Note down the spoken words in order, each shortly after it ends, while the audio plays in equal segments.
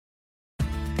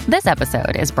This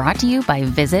episode is brought to you by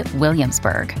Visit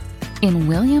Williamsburg. In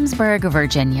Williamsburg,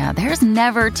 Virginia, there's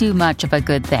never too much of a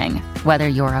good thing. Whether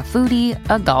you're a foodie,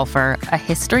 a golfer, a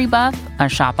history buff, a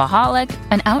shopaholic,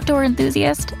 an outdoor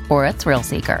enthusiast, or a thrill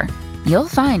seeker, you'll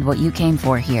find what you came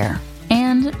for here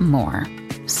and more.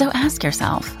 So ask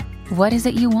yourself, what is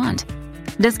it you want?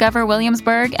 Discover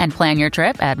Williamsburg and plan your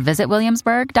trip at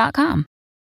visitwilliamsburg.com.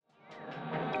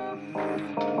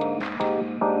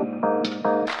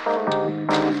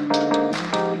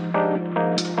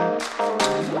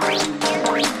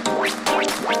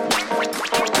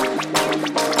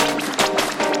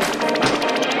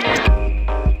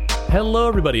 Hello,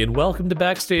 everybody, and welcome to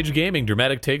Backstage Gaming,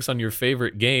 dramatic takes on your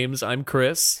favorite games. I'm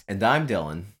Chris. And I'm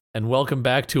Dylan. And welcome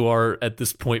back to our, at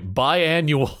this point,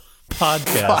 biannual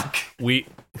podcast.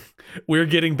 We're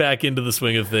getting back into the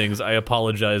swing of things. I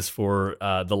apologize for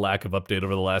the lack of update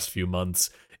over the last few months.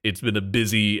 It's been a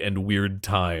busy and weird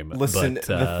time. Listen,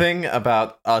 the thing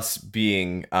about us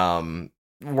being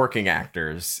working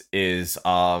actors is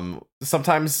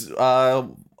sometimes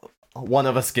one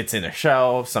of us gets in a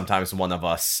show. Sometimes one of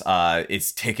us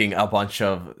is taking a bunch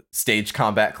of stage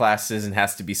combat classes and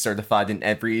has to be certified in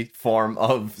every form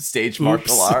of stage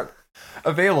martial art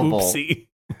available. Oopsie.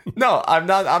 No, I'm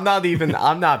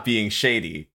not being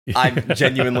shady. I'm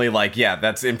genuinely like, yeah,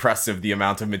 that's impressive, the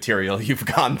amount of material you've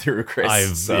gone through,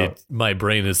 Chris. My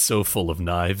brain is so full of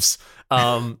knives.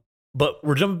 But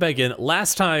we're jumping back in.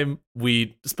 Last time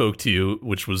we spoke to you,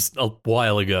 which was a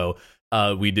while ago,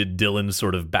 we did Dylan's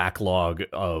sort of backlog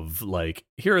of, like,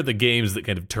 here are the games that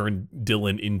kind of turned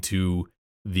Dylan into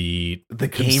the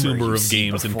consumer of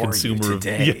games and consumer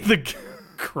of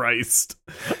Christ.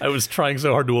 I was trying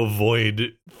so hard to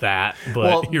avoid that,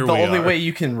 but here we are. The only way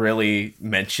you can really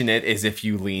mention it is if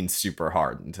you lean super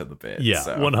hard into the bit. Yeah,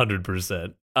 so.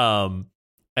 100%. And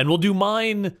we'll do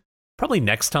mine probably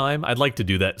next time. I'd like to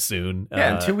do that soon.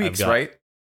 Yeah, in 2 weeks, right?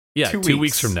 Yeah, 2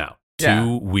 weeks from now.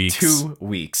 2 weeks. 2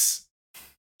 weeks.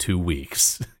 2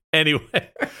 weeks.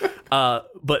 Anyway,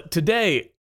 but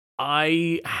today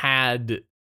I had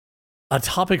a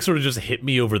topic sort of just hit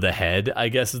me over the head, I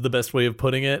guess is the best way of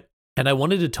putting it. And I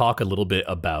wanted to talk a little bit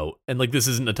about, and like this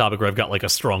isn't a topic where I've got like a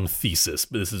strong thesis,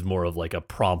 but this is more of like a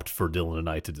prompt for Dylan and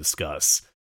I to discuss.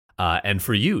 And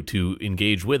for you to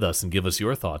engage with us and give us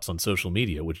your thoughts on social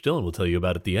media, which Dylan will tell you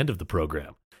about at the end of the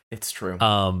program. It's true.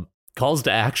 Calls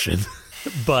to action.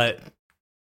 But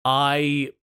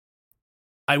I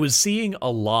was seeing a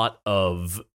lot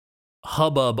of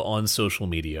hubbub on social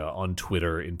media, on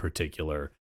Twitter in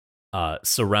particular,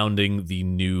 surrounding the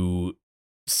new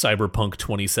Cyberpunk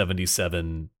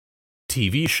 2077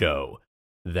 TV show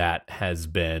that has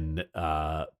been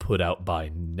put out by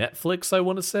Netflix, I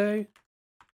want to say.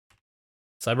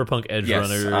 Cyberpunk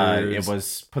Edgerunners. It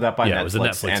was put out by Netflix, it was a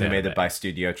Netflix animated anime by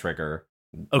Studio Trigger.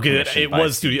 Okay, it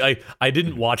was Studio. I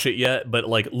didn't watch it yet, but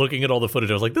like looking at all the footage,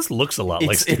 I was like, this looks a lot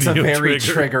like Studio It's a very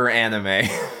Trigger anime.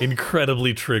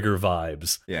 Incredibly Trigger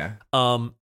vibes. Yeah.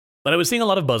 But I was seeing a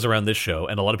lot of buzz around this show,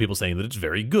 and a lot of people saying that it's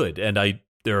very good. And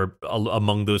there are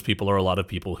among those people are a lot of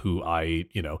people who I,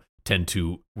 tend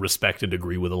to respect and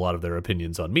agree with a lot of their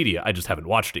opinions on media. I just haven't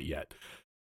watched it yet.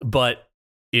 But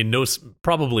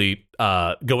probably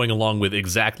going along with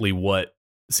exactly what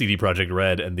CD Projekt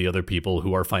Red and the other people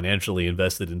who are financially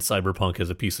invested in Cyberpunk as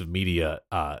a piece of media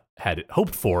had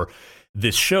hoped for,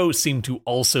 this show seemed to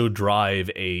also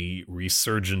drive a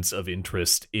resurgence of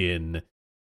interest in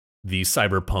the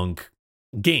Cyberpunk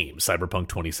game, Cyberpunk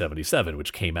 2077,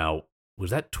 which came out, was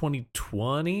that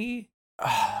 2020?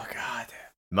 Oh, God.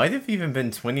 Might have even been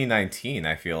 2019,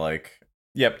 I feel like.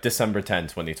 Yep, December 10,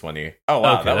 2020. Oh,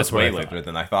 wow, okay, that was way later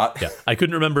than I thought. Yeah, I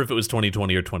couldn't remember if it was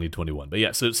 2020 or 2021. But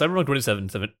yeah, so Cyberpunk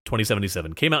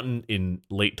 2077 came out in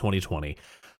late 2020.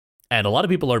 And a lot of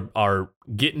people are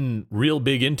getting real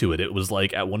big into it. It was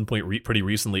like, at one point pretty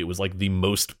recently, it was like the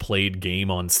most played game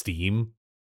on Steam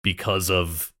because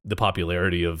of the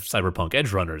popularity of Cyberpunk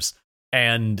Edgerunners.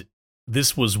 And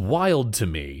this was wild to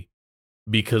me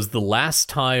because the last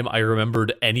time I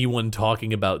remembered anyone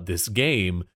talking about this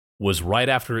game was right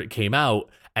after it came out,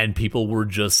 and people were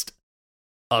just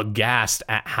aghast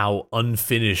at how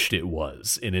unfinished it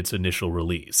was in its initial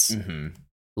release. Mm-hmm.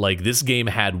 Like, this game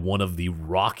had one of the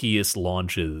rockiest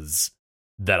launches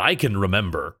that I can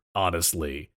remember,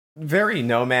 honestly. Very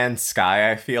No Man's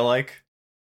Sky, I feel like.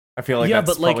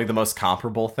 That's probably the most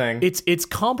comparable thing. It's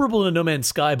comparable to No Man's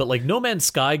Sky, but like No Man's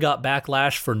Sky got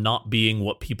backlash for not being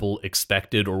what people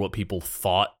expected or what people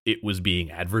thought it was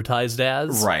being advertised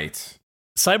as. Right.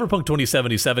 Cyberpunk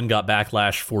 2077 got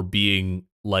backlash for being,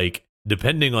 like,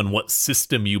 depending on what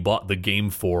system you bought the game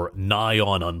for, nigh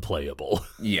on unplayable.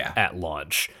 Yeah. At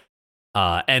launch.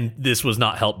 And this was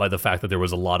not helped by the fact that there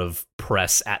was a lot of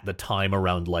press at the time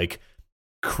around like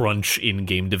crunch in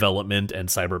game development, and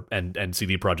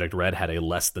CD Projekt Red had a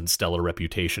less than stellar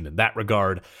reputation in that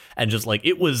regard, and just like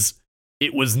it was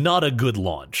not a good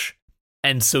launch.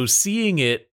 And so seeing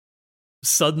it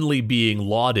suddenly being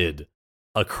lauded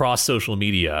across social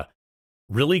media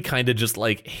really kind of just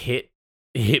like hit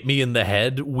me in the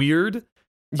head weird.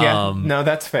 Yeah, no,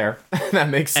 that's fair. That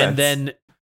makes sense. And then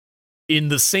in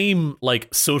the same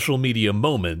like social media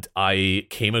moment, I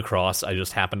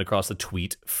just happened across a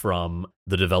tweet from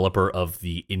the developer of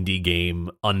the indie game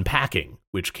Unpacking,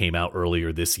 which came out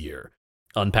earlier this year.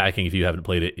 Unpacking, if you haven't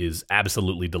played it, is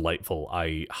absolutely delightful.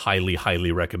 I highly,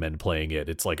 highly recommend playing it.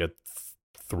 It's like a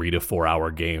 3 to 4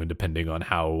 hour game, depending on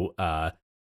how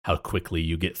quickly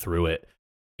you get through it,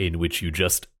 in which you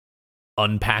just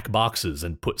unpack boxes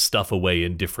and put stuff away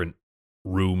in different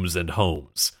rooms and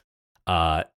homes.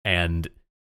 And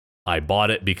I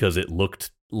bought it because it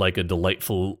looked like a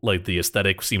delightful, like the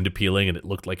aesthetic seemed appealing, and it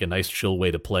looked like a nice chill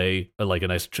way to play, like a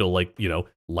nice chill, like, you know,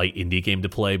 light indie game to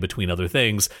play between other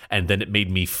things. And then it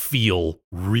made me feel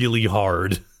really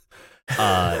hard.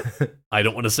 I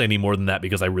don't want to say any more than that,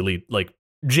 because I really, like,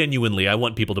 genuinely, I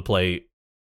want people to play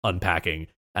Unpacking,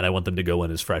 and I want them to go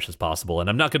in as fresh as possible. And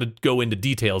I'm not going to go into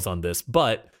details on this,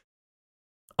 but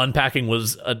Unpacking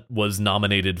was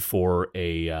nominated for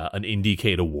an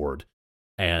IndieCade award,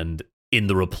 and in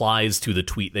the replies to the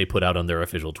tweet they put out on their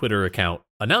official Twitter account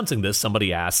announcing this,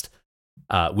 somebody asked,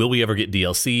 will we ever get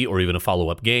DLC or even a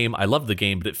follow-up game? I love the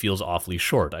game, but it feels awfully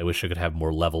short. I wish I could have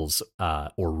more levels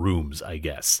or rooms, I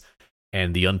guess.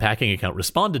 And the Unpacking account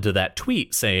responded to that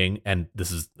tweet saying, and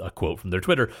this is a quote from their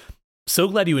Twitter, "So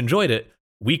glad you enjoyed it.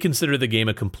 We consider the game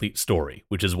a complete story,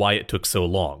 which is why it took so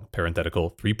long,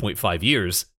 parenthetical, 3.5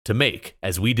 years, to make,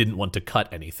 as we didn't want to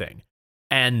cut anything."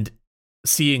 And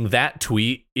seeing that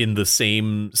tweet in the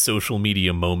same social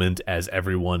media moment as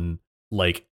everyone,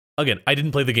 like, again, I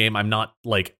didn't play the game. I'm not,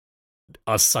 like,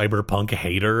 a cyberpunk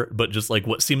hater, but just, like,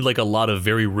 what seemed like a lot of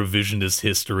very revisionist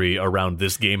history around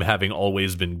this game having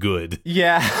always been good.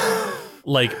 Yeah.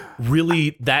 Like,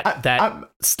 really, that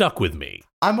stuck with me.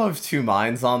 I'm of two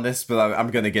minds on this, but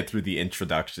I'm going to get through the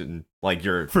introduction, like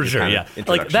your for sure, yeah.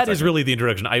 Like that segment. Is really the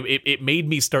introduction. It made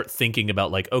me start thinking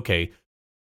about, like, okay,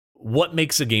 what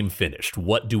makes a game finished?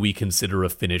 What do we consider a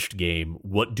finished game?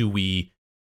 What do we,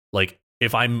 like,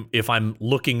 if I'm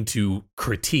looking to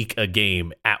critique a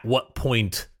game, at what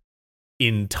point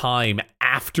in time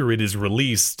after it is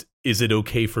released is it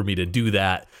okay for me to do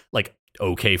that? Like,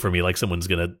 okay for me, like someone's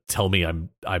gonna tell me I'm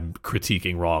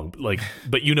critiquing wrong, like,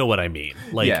 but you know what I mean.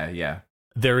 Like, yeah.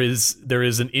 There is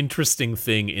an interesting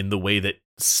thing in the way that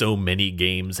so many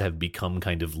games have become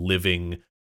kind of living,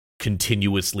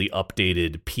 continuously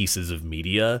updated pieces of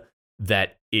media,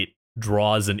 that it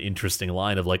draws an interesting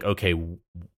line of, like, okay,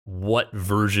 what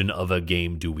version of a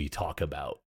game do we talk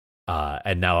about?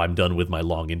 And now I'm done with my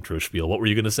long intro spiel. What were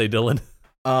you gonna say, Dylan?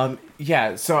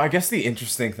 Yeah, so I guess the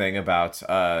interesting thing about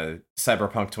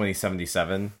Cyberpunk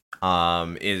 2077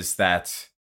 is that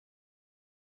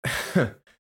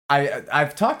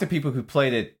I've talked to people who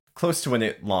played it close to when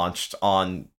it launched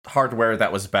on hardware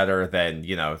that was better than,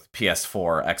 you know,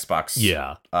 PS4,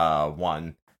 Xbox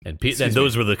One. And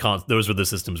those were the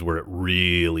systems where it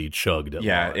really chugged at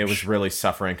launch. It was really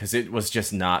suffering because it was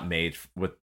just not made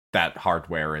with that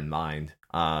hardware in mind.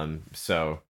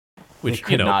 So which,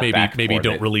 you know, maybe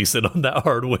don't release it on that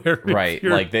hardware. Right.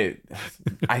 Like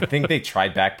I think they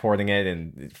tried backporting it,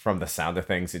 and from the sound of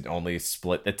things, it only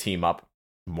split the team up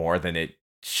more than it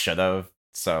should have.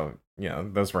 So, you know,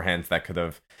 those were hands that could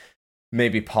have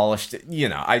maybe polished it. You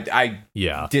know, I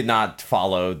did not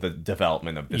follow the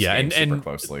development of this game super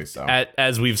closely. So,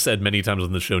 as we've said many times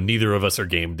on the show, neither of us are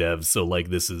game devs. So, like,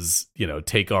 this is, you know,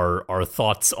 take our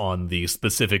thoughts on the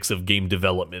specifics of game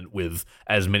development with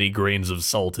as many grains of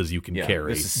salt as you can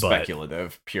carry. This is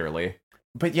speculative, purely.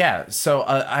 But yeah, so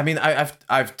I mean,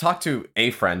 I've talked to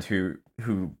a friend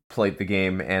who played the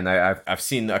game, and I've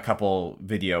seen a couple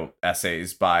video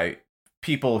essays by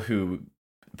people who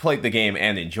played the game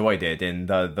and enjoyed it, and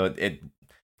it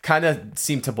kind of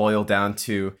seemed to boil down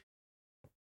to,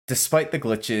 despite the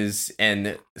glitches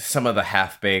and some of the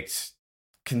half-baked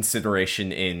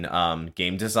consideration in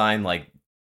game design, like,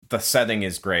 the setting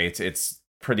is great, it's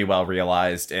pretty well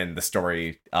realized, and the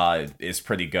story is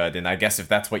pretty good. And I guess if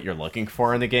that's what you're looking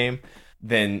for in a game,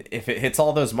 then if it hits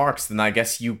all those marks, then I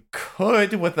guess you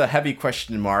could, with a heavy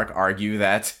question mark, argue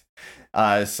that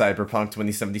Cyberpunk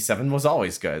 2077 was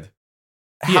always good.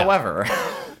 Yeah. However,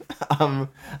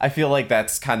 I feel like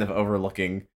that's kind of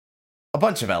overlooking a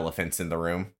bunch of elephants in the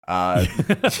room.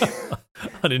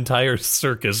 An entire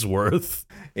circus worth.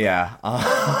 Yeah,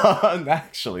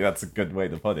 actually, that's a good way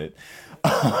to put it.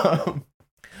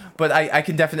 But I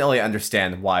can definitely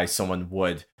understand why someone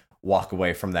would walk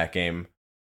away from that game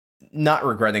not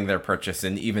regretting their purchase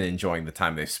and even enjoying the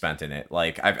time they've spent in it.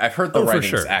 Like, I've heard the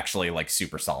writing's actually like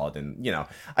super solid, and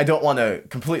I don't want to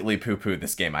completely poo-poo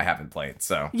this game I haven't played.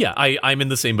 So yeah, I'm in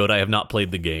the same boat. I have not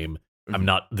played the game.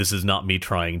 This is not me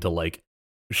trying to like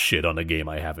shit on a game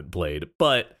I haven't played,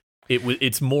 but it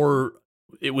was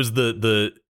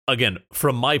the again,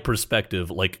 from my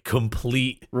perspective, like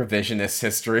complete revisionist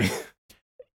history.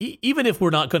 Even if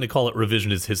we're not going to call it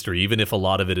revisionist history, even if a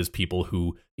lot of it is people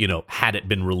who, had it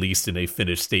been released in a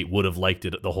finished state would have liked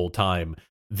it the whole time,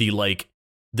 the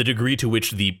degree to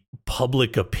which the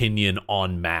public opinion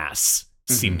en masse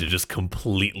seemed to just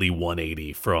completely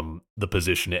 180 from the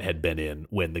position it had been in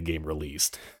when the game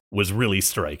released was really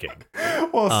striking.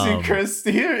 Well, see, Chris,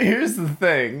 here's the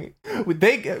thing.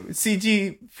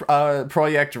 CG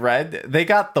Projekt Red, they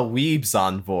got the weebs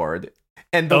on board.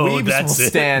 And the weebs will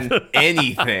stand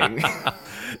anything.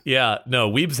 Yeah,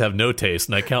 no, weebs have no taste,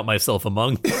 and I count myself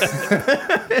among them.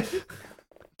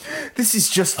 This is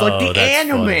just like the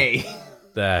anime. Funny.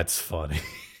 That's funny.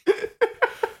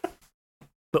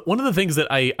 But one of the things that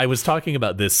I was talking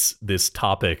about this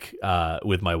topic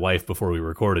with my wife before we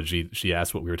recorded, she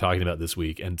asked what we were talking about this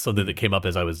week, and something that came up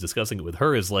as I was discussing it with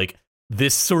her is like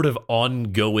this sort of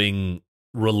ongoing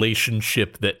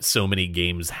relationship that so many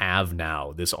games have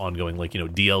now, this ongoing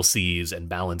DLCs and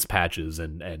balance patches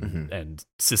and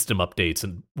system updates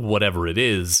and whatever it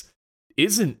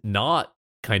isn't not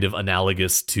kind of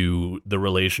analogous to the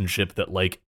relationship that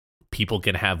like people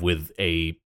can have with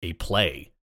a play.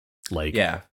 Like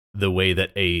the way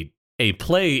that a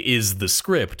play is the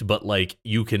script, but like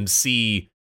you can see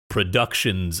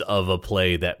productions of a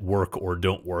play that work or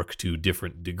don't work to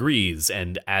different degrees,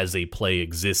 and as a play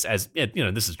exists, as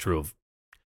this is true of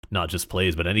not just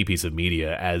plays but any piece of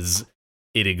media, as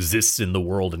it exists in the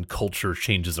world and culture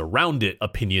changes around it,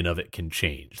 opinion of it can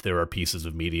change. There are pieces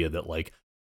of media that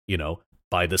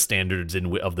by the standards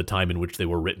of the time in which they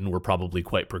were written were probably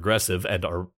quite progressive and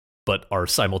are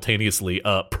simultaneously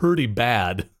pretty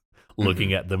bad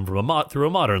looking at them from through a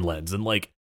modern lens, and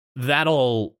like that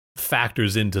all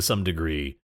factors into some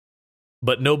degree,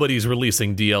 but nobody's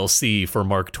releasing DLC for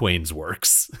Mark Twain's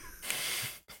works.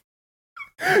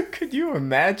 Could you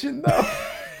imagine, though?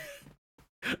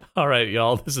 All right,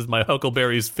 y'all, this is my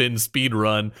Huckleberry's Finn speed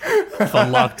run. I've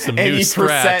unlocked some new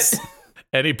strats.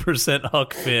 Any percent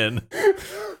Huck Finn.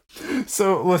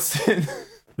 So, listen.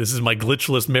 This is my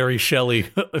glitchless Mary Shelley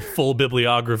full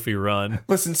bibliography run.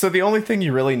 Listen, so the only thing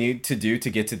you really need to do to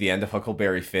get to the end of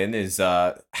Huckleberry Finn is,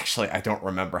 actually, I don't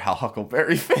remember how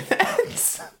Huckleberry Finn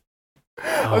ends.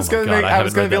 I was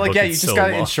gonna be like, yeah, you just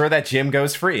gotta ensure that Jim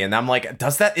goes free. And I'm like,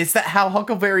 is that how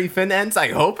Huckleberry Finn ends? I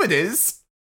hope it is.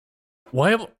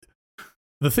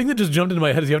 The thing that just jumped into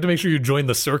my head is you have to make sure you join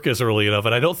the circus early enough,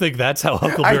 and I don't think that's how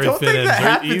Huckleberry Finn ends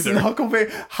happens either. In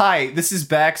Huckleberry. Hi, this is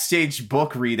backstage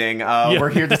book reading. We're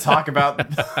here to talk about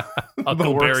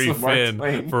Huckleberry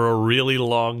Finn for a really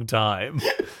long time.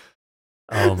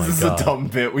 Oh my god, this is a dumb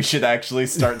bit. We should actually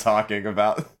start talking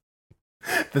about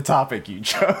the topic you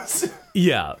chose.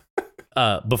 Yeah.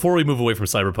 Before we move away from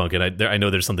Cyberpunk, and I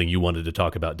know there's something you wanted to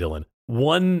talk about, Dylan.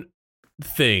 One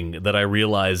thing that I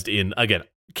realized again,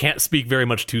 can't speak very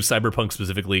much to Cyberpunk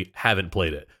specifically, haven't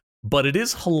played it, but it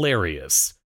is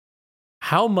hilarious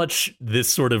how much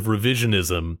this sort of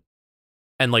revisionism,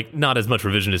 and like not as much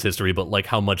revisionist history, but like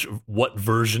how much what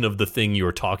version of the thing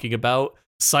you're talking about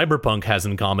Cyberpunk has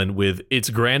in common with its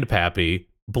grandpappy,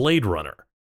 Blade Runner.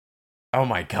 Oh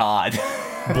my god.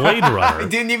 Blade Runner. I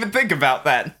didn't even think about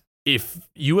that. If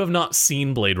you have not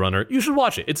seen Blade Runner, you should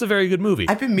watch it. It's a very good movie.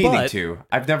 I've been meaning to.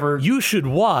 I've never... You should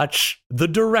watch the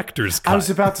director's cut. I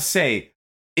was about to say,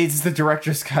 is the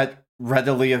director's cut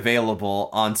readily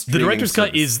available on streaming The director's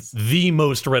cut is the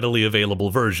most readily available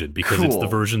version because it's the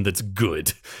version that's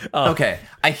good. Okay.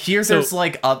 I hear there's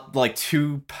like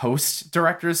two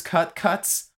post-director's cut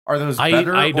cuts. Are those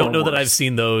better I don't know worse? that I've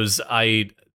seen those.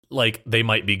 They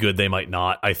might be good, they might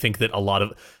not. I think that a lot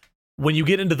of... When you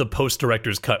get into the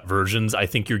post-director's cut versions, I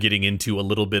think you're getting into a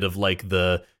little bit of like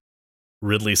the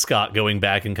Ridley Scott going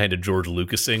back and kind of George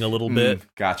Lucasing a little bit.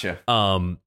 Gotcha.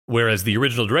 Whereas the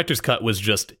original director's cut was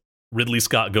just Ridley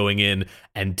Scott going in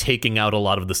and taking out a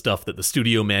lot of the stuff that the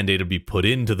studio mandated be put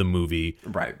into the movie.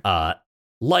 Right.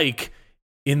 Like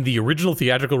in the original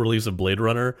theatrical release of Blade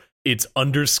Runner, it's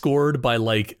underscored by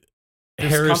like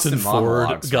Harrison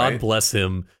Ford, God bless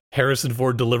him, Harrison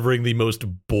Ford delivering the most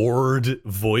bored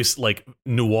voice, like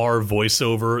noir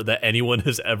voiceover that anyone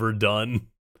has ever done.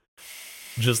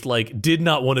 Just like did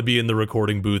not want to be in the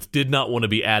recording booth, did not want to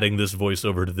be adding this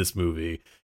voiceover to this movie.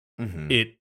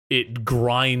 It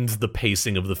grinds the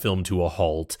pacing of the film to a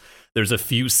halt. There's a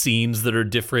few scenes that are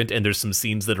different, and there's some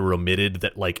scenes that are omitted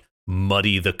that like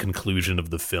muddy the conclusion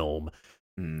of the film.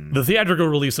 The theatrical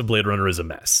release of Blade Runner is a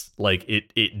mess. Like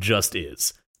it just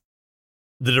is.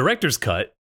 The director's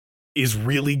cut is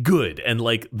really good, and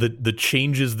like the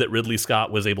changes that Ridley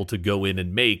Scott was able to go in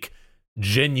and make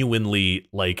genuinely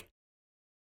like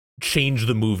change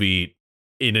the movie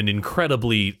in an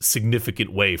incredibly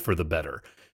significant way for the better.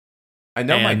 I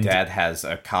know my dad has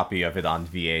a copy of it on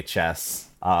VHS.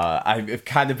 I've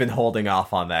kind of been holding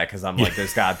off on that because I'm like,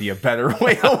 there's got to be a better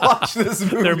way to watch this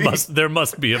movie. There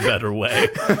must be a better way.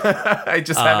 I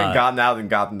just haven't gotten out and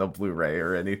gotten the Blu-ray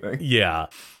or anything. Yeah,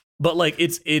 but like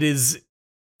it is.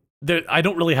 There, I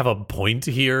don't really have a point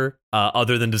here,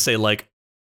 other than to say like,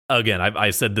 again, I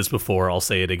said this before, I'll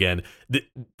say it again.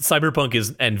 Cyberpunk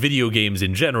is, and video games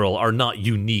in general, are not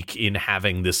unique in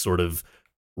having this sort of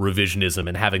revisionism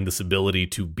and having this ability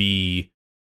to be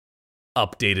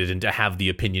updated and to have the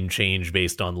opinion change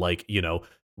based on like, you know,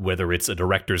 whether it's a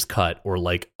director's cut or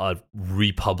like a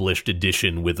republished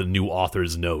edition with a new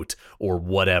author's note or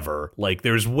whatever. Like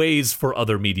there's ways for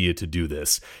other media to do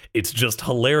this. It's just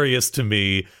hilarious to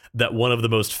me that one of the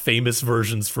most famous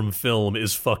versions from film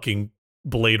is fucking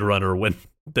Blade Runner, when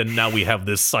then now we have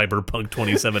this Cyberpunk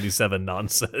 2077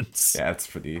 nonsense. Yeah, it's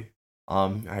pretty.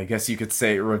 I guess you could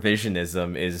say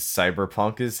revisionism is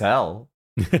cyberpunk as hell.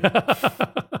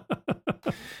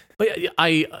 But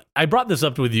I brought this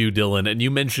up with you, Dylan, and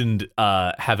you mentioned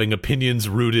having opinions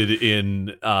rooted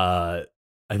in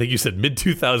I think you said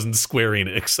mid-2000s Square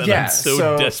Enix, and I'm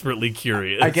so desperately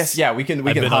curious. I guess we can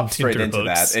hop straight into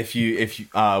that. If you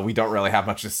we don't really have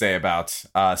much to say about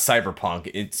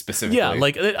Cyberpunk specifically. Yeah,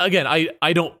 like again,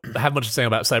 I don't have much to say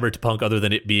about Cyberpunk other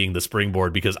than it being the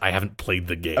springboard because I haven't played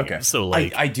the game. Okay, so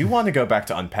like I do want to go back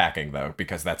to unpacking though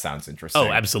because that sounds interesting.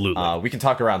 Oh, absolutely. We can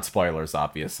talk around spoilers,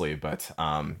 obviously, but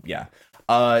yeah.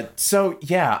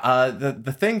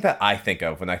 The thing that I think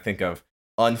of when I think of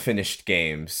unfinished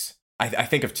games, I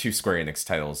think of two Square Enix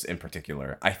titles in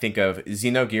particular. I think of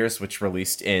Xenogears, which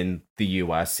released in the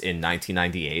US in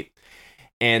 1998,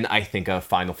 and I think of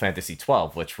Final Fantasy XII,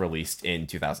 which released in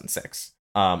 2006.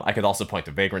 I could also point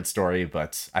to Vagrant Story,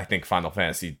 but I think Final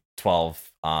Fantasy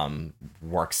XII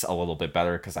works a little bit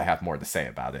better because I have more to say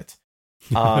about it.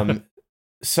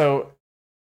 So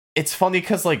it's funny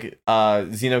because like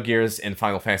Xenogears and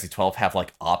Final Fantasy XII have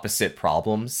like opposite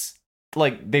problems.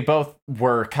 Like they both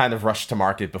were kind of rushed to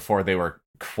market before they were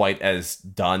quite as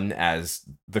done as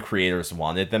the creators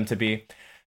wanted them to be.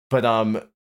 But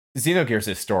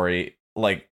Xenogears' story,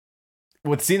 like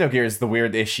with Xenogears, the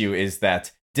weird issue is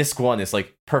that disc 1 is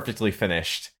like perfectly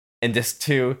finished, and disc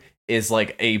 2 is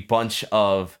like a bunch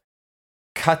of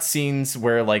cutscenes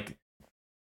where like,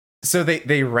 so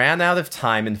they ran out of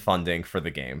time and funding for the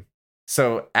game.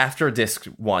 So after disc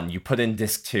 1, you put in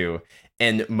disc 2,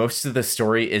 and most of the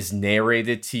story is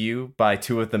narrated to you by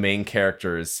two of the main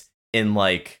characters in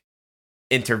like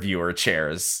interviewer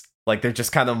chairs. Like they're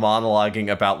just kind of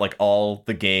monologuing about like all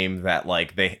the game that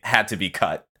like they had to be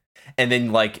cut. And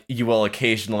then like you will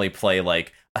occasionally play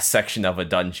like a section of a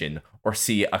dungeon or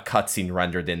see a cutscene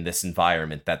rendered in this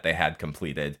environment that they had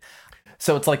completed.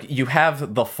 So it's like you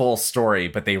have the full story,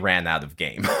 but they ran out of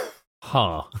game.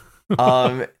 Huh.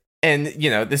 And, you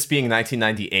know, this being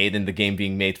 1998 and the game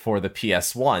being made for the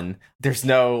PS1, there's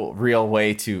no real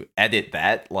way to edit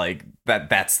that. Like,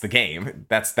 that's the game.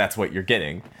 That's what you're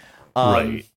getting.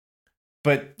 Right.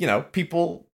 But, you know,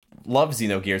 people love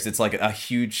Xenogears. It's like a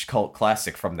huge cult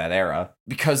classic from that era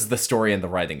because the story and the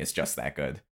writing is just that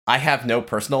good. I have no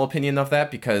personal opinion of that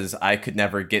because I could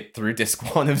never get through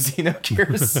disc 1 of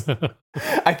Xenogears.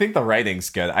 I think the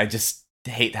writing's good. I just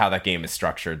hate how that game is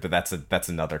structured, but that's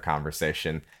another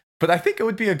conversation. But I think it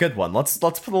would be a good one. Let's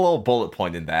put a little bullet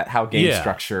point in that. How game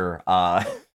structure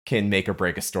can make or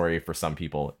break a story for some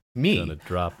people. Gonna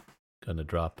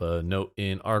drop a note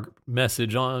in our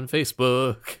message on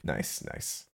Facebook.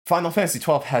 Nice. Final Fantasy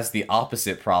XII has the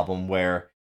opposite problem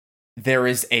where there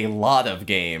is a lot of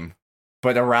game,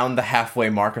 but around the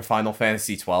halfway mark of Final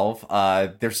Fantasy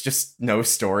XII, there's just no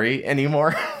story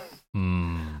anymore.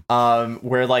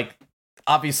 Where like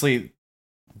obviously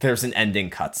there's an ending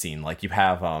cutscene. Like you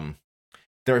have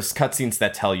there's cutscenes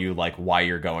that tell you like why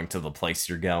you're going to the place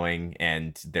you're going,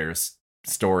 and there's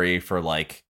story for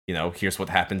like, you know, here's what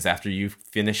happens after you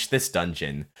finish this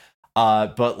dungeon.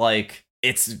 But like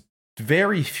it's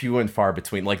very few and far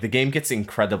between. Like, the game gets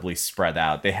incredibly spread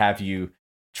out. They have you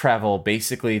travel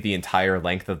basically the entire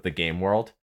length of the game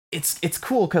world. It's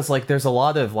cool because, like, there's a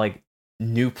lot of, like,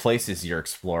 new places you're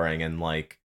exploring and,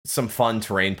 like, some fun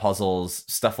terrain puzzles,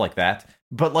 stuff like that.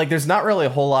 But, like, there's not really a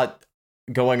whole lot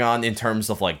going on in terms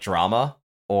of, like, drama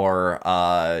or,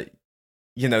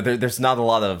 there's not a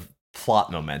lot of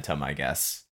plot momentum, I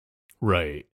guess.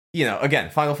 Right. Again,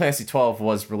 Final Fantasy XII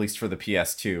was released for the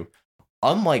PS2.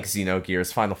 Unlike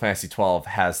Xenogears, Final Fantasy XII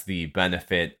has the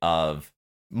benefit of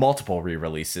multiple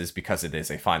re-releases because it is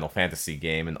a Final Fantasy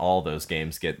game, and all those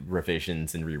games get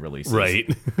revisions and re-releases. Right.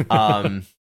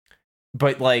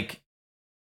 But, like,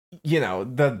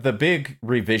 the big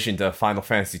revision to Final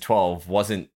Fantasy XII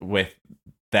wasn't with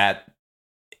that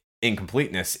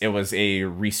incompleteness. It was a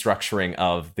restructuring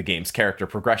of the game's character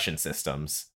progression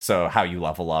systems. So how you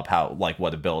level up, how, like,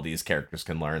 what abilities characters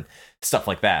can learn, stuff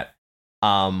like that.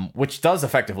 Which does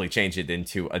effectively change it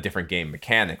into a different game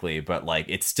mechanically, but, like,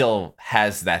 it still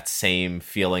has that same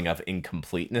feeling of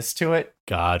incompleteness to it.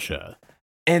 Gotcha.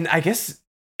 And I guess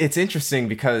it's interesting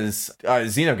because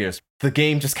Xenogears, the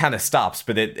game just kind of stops,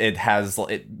 but it has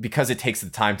because it takes the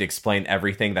time to explain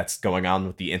everything that's going on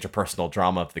with the interpersonal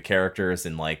drama of the characters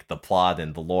and, like, the plot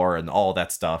and the lore and all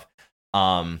that stuff.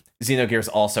 Xenogears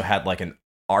also had, like, an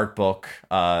art book,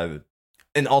 an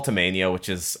Ultimania, which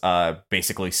is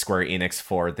basically Square Enix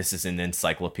for this is an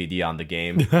encyclopedia on the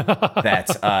game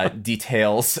that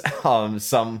details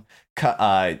some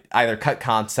either cut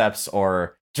concepts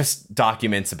or just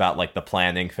documents about, like, the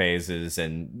planning phases,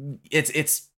 and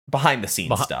it's behind the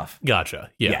scenes stuff. Gotcha.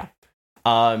 Yeah.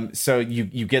 So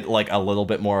you get, like, a little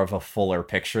bit more of a fuller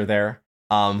picture there.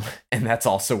 And that's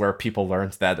also where people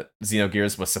learned that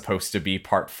Xenogears was supposed to be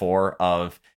part 4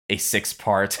 of a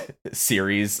 6-part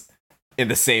series in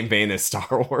the same vein as Star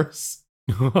Wars.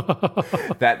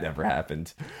 That never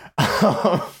happened.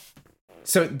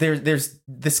 So there's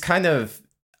this kind of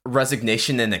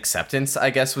resignation and acceptance, I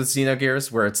guess, with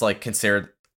Xenogears, where it's, like, considered,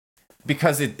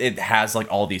 because it has, like,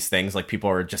 all these things, like, people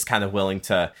are just kind of willing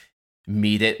to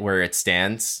meet it where it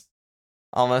stands,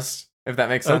 almost, if that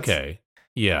makes sense. Okay.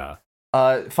 Yeah.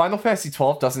 Final Fantasy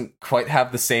XII doesn't quite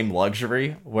have the same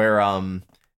luxury where,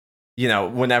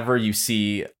 whenever you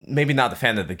see, maybe not a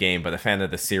fan of the game, but a fan of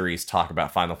the series talk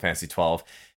about Final Fantasy XII,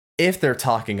 if they're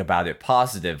talking about it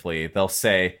positively, they'll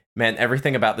say, man,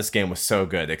 everything about this game was so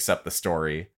good except the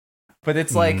story. But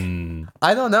it's like,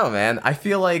 I don't know, man. I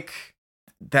feel like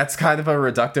that's kind of a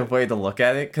reductive way to look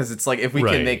at it, because it's like, if we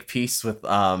can make peace with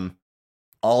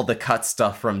all the cut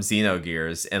stuff from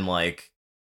Xenogears and, like,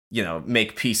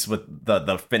 make peace with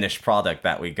the finished product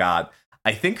that we got,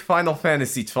 I think Final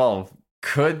Fantasy XII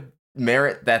could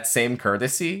merit that same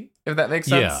courtesy, if that makes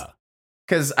sense. Yeah.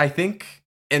 Because I think,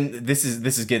 and this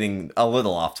is getting a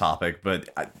little off topic, but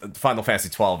Final Fantasy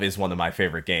XII is one of my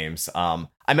favorite games.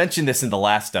 I mentioned this in the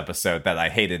last episode that I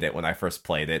hated it when I first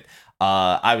played it.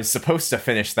 I was supposed to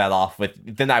finish that off with,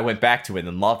 then I went back to it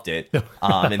and loved it.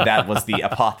 And that was the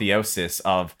apotheosis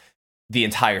of the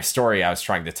entire story I was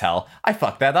trying to tell. I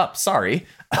fucked that up. Sorry.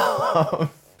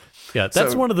 Yeah,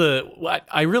 that's one of the...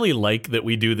 I really like that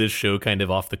we do this show kind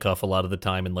of off the cuff a lot of the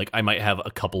time, and, like, I might have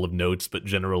a couple of notes, but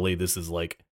generally this is,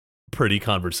 like, pretty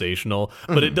conversational.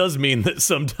 But it does mean that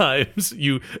sometimes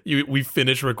we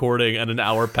finish recording and an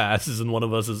hour passes and one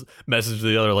of us is messaged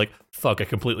the other like, fuck, I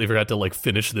completely forgot to, like,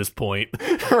 finish this point.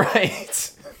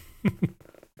 Right.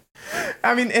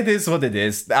 I mean, it is what it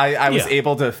is. I was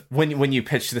able to, when you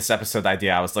pitched this episode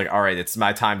idea, I was like, all right, it's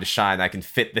my time to shine. I can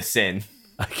fit this in.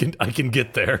 I can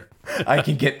get there. I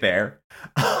can get there.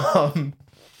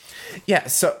 Yeah,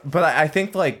 so, but I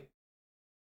think, like,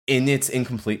 in its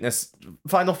incompleteness,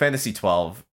 Final Fantasy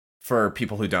XII, for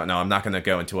people who don't know, I'm not going to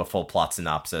go into a full plot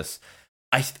synopsis.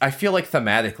 I feel like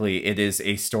thematically it is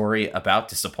a story about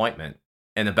disappointment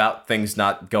and about things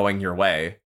not going your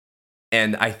way.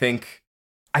 And I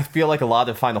feel like a lot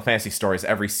of Final Fantasy stories,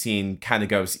 every scene kind of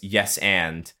goes yes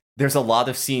and. There's a lot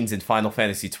of scenes in Final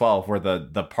Fantasy XII where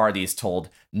the party is told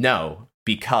no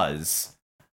because.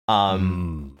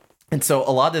 And so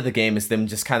a lot of the game is them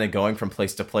just kind of going from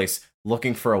place to place,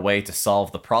 looking for a way to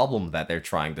solve the problem that they're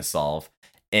trying to solve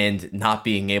and not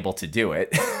being able to do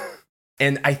it.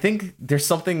 And I think there's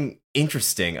something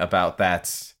interesting about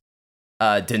that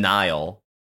denial.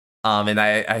 And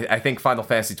I think Final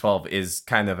Fantasy XII is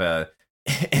kind of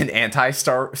an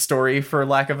anti-story, for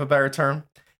lack of a better term.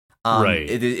 Right.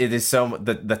 It is so,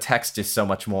 the text is so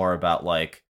much more about,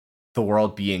 like, the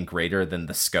world being greater than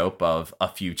the scope of a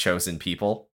few chosen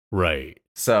people. Right.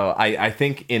 So I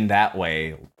think in that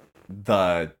way,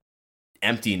 the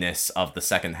emptiness of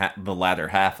the latter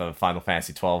half of Final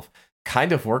Fantasy XII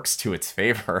kind of works to its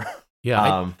favor.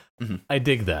 Yeah, Mhm. I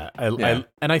dig that. Yeah.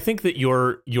 And I think that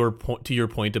your point, to your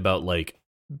point about like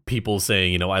people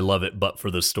saying, you know, I love it, but for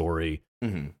the story.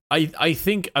 Mhm. I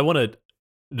think I want to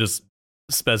just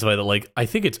specify that, like, I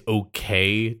think it's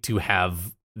okay to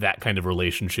have that kind of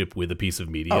relationship with a piece of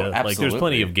media. Oh, Like, there's plenty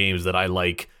absolutely. of games that I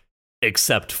like,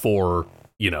 except for,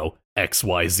 you know,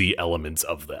 XYZ elements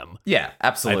of them. Yeah,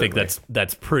 absolutely. I think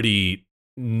that's pretty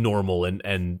normal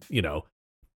and you know,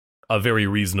 a very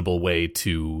reasonable way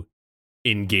to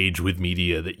engage with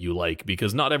media that you like,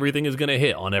 because not everything is going to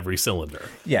hit on every cylinder.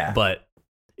 Yeah. But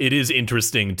it is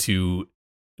interesting to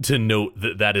note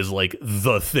that that is like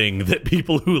the thing that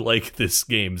people who like this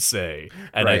game say.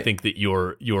 And I Right. think that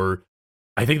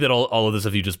I think that all of the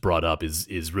stuff you just brought up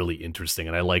is really interesting,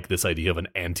 and I like this idea of an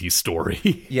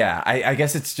anti-story. Yeah, I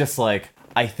guess it's just like,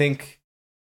 I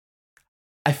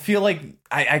feel like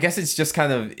I guess it's just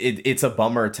kind of it's a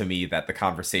bummer to me that the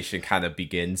conversation kind of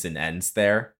begins and ends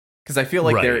there, because I feel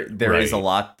like Right, there is a right.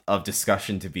 lot of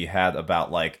discussion to be had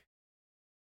about like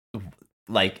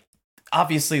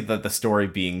obviously the story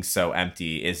being so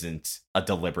empty isn't a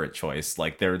deliberate choice.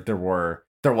 Like there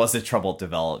was a troubled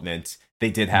development. They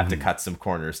did have to Mhm. cut some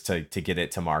corners to get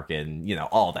it to market, and you know,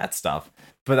 all that stuff.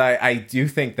 But I do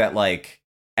think that, like,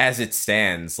 as it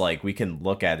stands, like, we can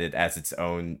look at it as its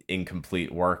own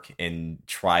incomplete work and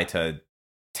try to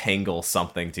tangle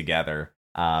something together.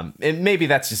 And maybe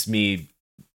that's just me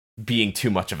being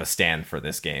too much of a stand for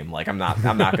this game. Like, I'm not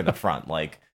gonna front.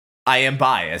 Like, I am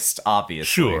biased,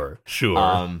 obviously. Sure.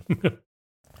 Um,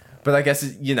 but I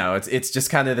guess, you know, it's just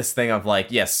kind of this thing of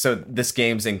like, yes, so this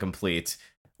game's incomplete.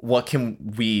 What can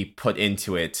we put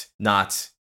into it? Not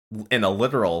in a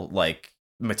literal, like,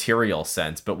 material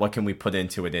sense, but what can we put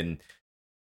into it in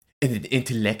an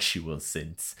intellectual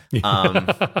sense?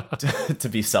 To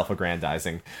be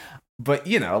self-aggrandizing. But,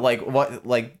 you know, like, what,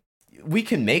 like, we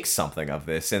can make something of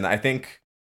this, and I think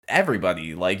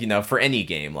everybody, like, you know, for any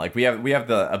game, like, we have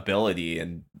the ability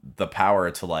and the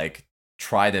power to, like,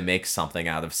 try to make something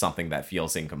out of something that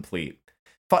feels incomplete.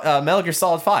 Metal Gear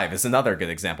Solid 5 is another good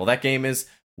example. That game is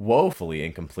woefully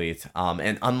incomplete,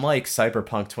 and unlike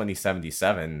Cyberpunk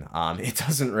 2077, it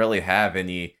doesn't really have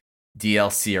any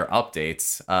DLC or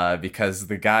updates, because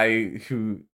the guy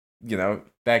who, you know,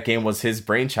 that game was his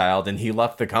brainchild and he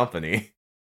left the company.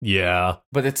 Yeah.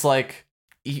 But it's like,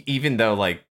 even though,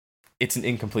 like, it's an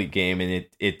incomplete game and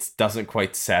it doesn't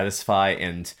quite satisfy,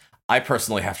 and I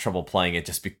personally have trouble playing it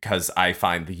just because I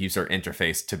find the user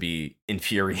interface to be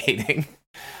infuriating.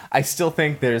 I still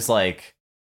think there's, like,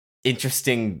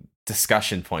 interesting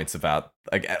discussion points about,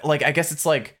 like I guess it's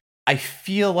like, I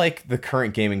feel like the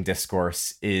current gaming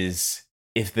discourse is,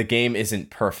 if the game isn't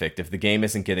perfect, if the game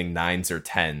isn't getting 9s or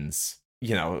 10s,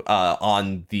 you know,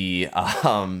 on the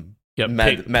Yeah,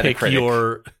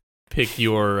 Metacritic. pick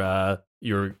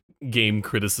your game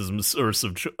criticism source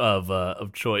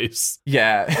of choice.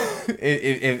 Yeah,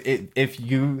 if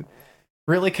you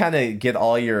really kind of get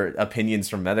all your opinions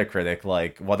from Metacritic,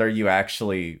 like, what are you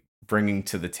actually bringing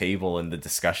to the table in the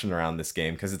discussion around this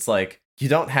game? Because it's like, you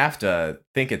don't have to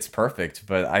think it's perfect,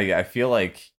 but I feel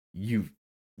like you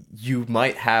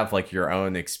might have, like, your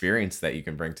own experience that you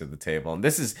can bring to the table. And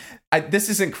this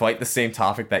isn't quite the same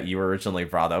topic that you originally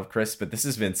brought up, Chris, but this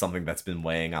has been something that's been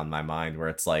weighing on my mind, where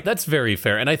it's like, That's very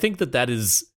fair, and I think that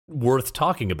is worth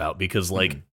talking about, because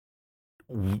like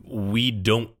we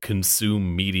don't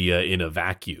consume media in a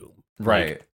vacuum. right.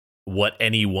 Like, what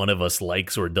any one of us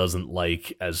likes or doesn't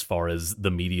like as far as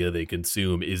the media they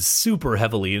consume is super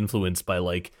heavily influenced by,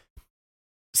 like,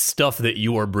 stuff that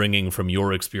you are bringing from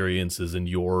your experiences and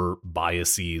your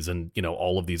biases and, you know,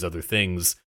 all of these other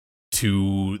things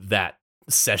to that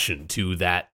session, to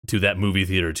that movie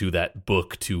theater, to that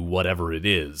book, to whatever it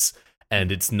is.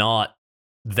 And it's not,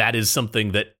 that is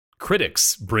something that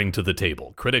critics bring to the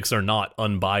table. Critics are not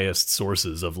unbiased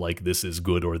sources of, like, this is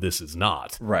good or this is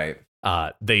not. Right.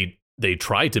 They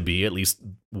try to be, at least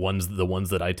the ones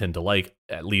that I tend to like,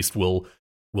 at least will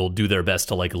do their best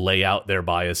to, like, lay out their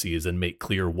biases and make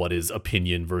clear what is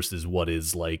opinion versus what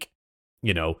is, like,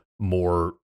 you know,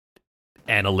 more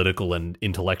analytical and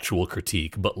intellectual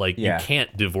critique. But, like, Yeah. you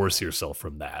can't divorce yourself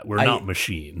from that. We're not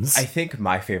machines. I think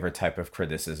my favorite type of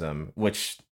criticism,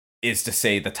 which is to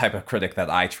say the type of critic that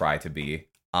I try to be,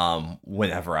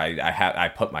 whenever I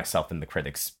put myself in the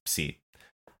critic's seat,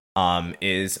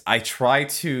 is I try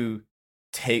to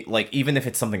take, like, even if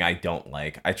it's something I don't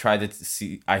like, I try to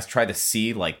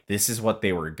see like, this is what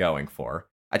they were going for.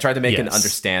 I try to make an Yes.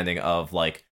 understanding of,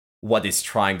 like, what is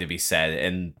trying to be said,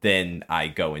 and then I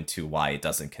go into why it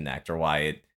doesn't connect, or why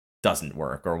it doesn't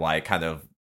work, or why it kind of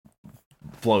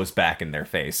blows back in their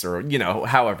face, or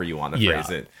however you want to phrase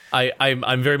it.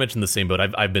 I'm very much in the same boat.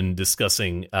 I've been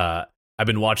discussing. I've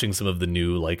been watching some of the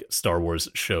new like Star Wars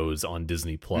shows on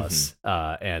Disney Plus,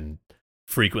 and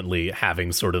frequently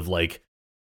having sort of like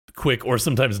quick or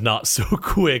sometimes not so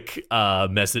quick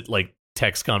message, like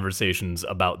text conversations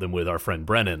about them with our friend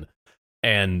Brennan,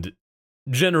 and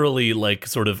generally like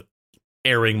sort of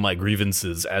airing my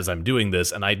grievances as I'm doing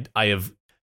this. And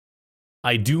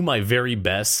I do my very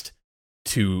best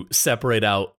to separate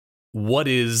out what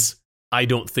is I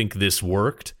don't think this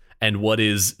worked and what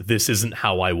is this isn't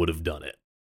how I would have done it.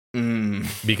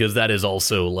 Because that is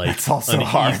also like it's also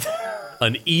hard.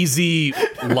 An easy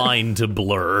line to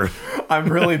blur.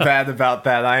 I'm really bad about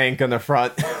that. I ain't gonna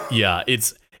front. Yeah,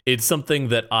 it's something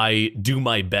that I do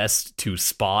my best to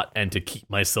spot and to keep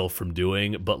myself from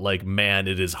doing, but like, man,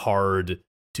 it is hard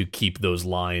to keep those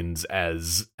lines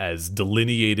as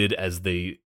delineated as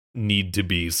they need to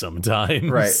be sometimes.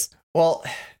 Right. Well,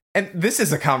 and this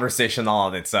is a conversation all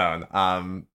on its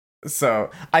own. So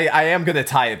I am going to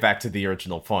tie it back to the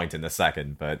original point in a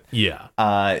second, but yeah.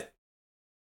 I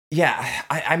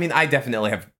mean, I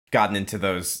definitely have gotten into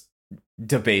those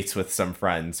debates with some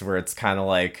friends where it's kind of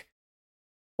like,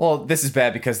 well, this is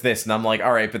bad because this, and I'm like,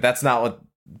 all right, but that's not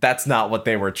what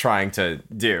they were trying to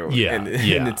do. Yeah. And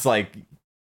it's like,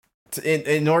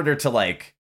 in order to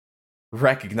like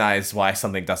recognize why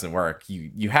something doesn't work,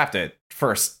 you have to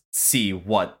first see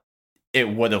what it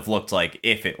would have looked like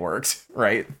if it worked,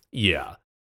 right? Yeah.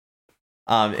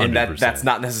 And that's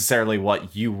not necessarily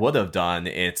what you would have done,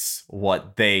 it's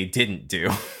what they didn't do.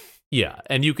 Yeah,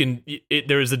 and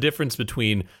there is a difference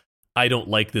between I don't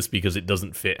like this because it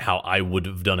doesn't fit how I would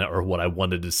have done it or what I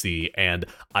wanted to see, and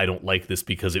I don't like this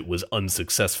because it was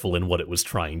unsuccessful in what it was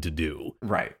trying to do.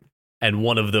 Right. And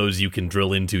one of those you can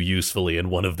drill into usefully, and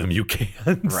one of them you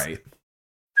can't. Right.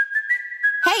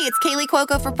 Hey, it's Kaylee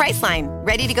Cuoco for Priceline.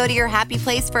 Ready to go to your happy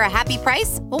place for a happy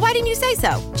price? Well, why didn't you say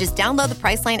so? Just download the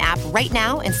Priceline app right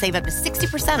now and save up to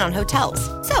 60% on hotels.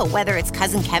 So whether it's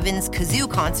Cousin Kevin's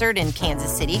Kazoo Concert in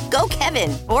Kansas City, go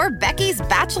Kevin, or Becky's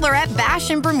Bachelorette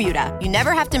Bash in Bermuda, you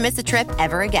never have to miss a trip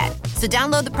ever again. So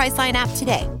download the Priceline app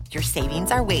today. Your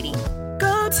savings are waiting.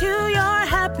 Go to your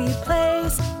happy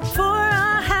place for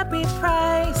a happy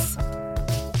price.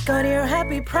 Go to your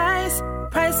happy price,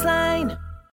 Priceline.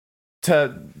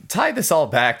 To tie this all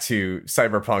back to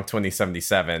Cyberpunk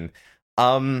 2077,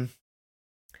 and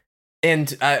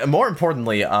more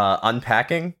importantly,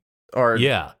 unpacking, or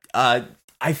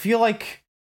I feel like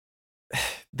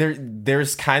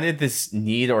there's kind of this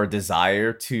need or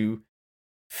desire to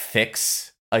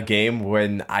fix a game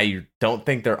when I don't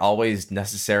think there always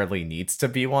necessarily needs to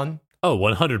be one. Oh,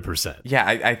 100%.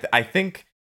 Yeah, I think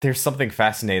there's something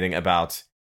fascinating about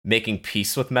making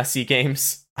peace with messy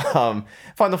games.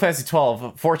 Final Fantasy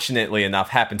XII, fortunately enough,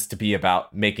 happens to be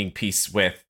about making peace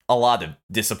with a lot of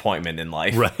disappointment in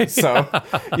life. Right. So,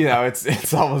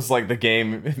 it's almost like the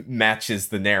game matches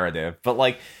the narrative. But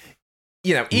like,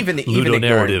 even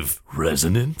narrative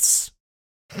resonance.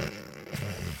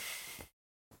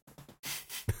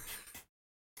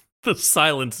 The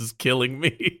silence is killing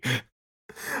me.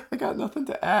 I got nothing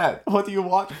to add. What do you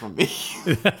want from me?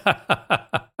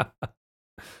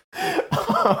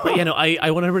 But, I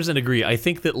 100% agree. I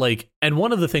think that, like, and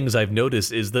one of the things I've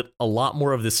noticed is that a lot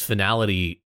more of this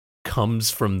finality comes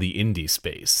from the indie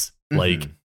space. Like,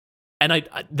 and I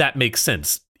that makes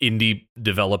sense. Indie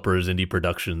developers, indie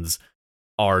productions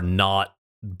are not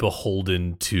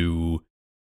beholden to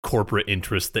corporate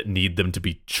interests that need them to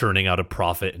be churning out a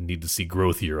profit and need to see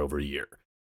growth year over year.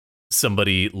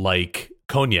 Somebody like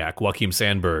Cognac, Joachim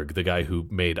Sandberg, the guy who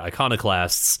made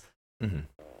Iconoclasts,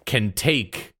 can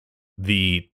take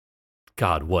the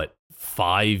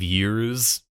 5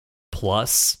 years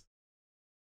plus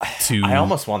to I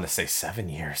almost want to say 7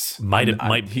 years. He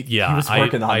was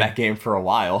working on that game for a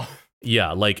while.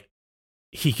 Yeah, like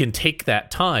he can take that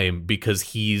time because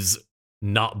he's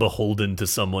not beholden to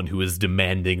someone who is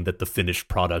demanding that the finished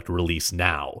product release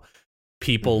now.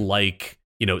 People like,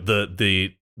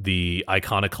 the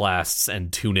Iconoclasts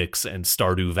and Tunics and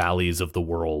Stardew Valleys of the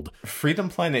world. Freedom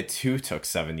Planet 2 took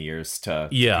 7 years to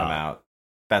come out.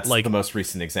 That's like the most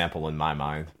recent example in my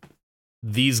mind.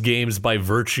 These games, by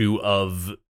virtue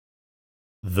of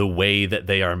the way that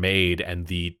they are made and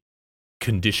the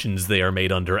conditions they are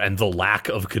made under and the lack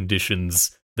of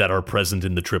conditions that are present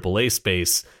in the AAA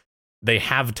space, they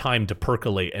have time to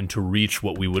percolate and to reach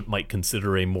what we might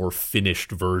consider a more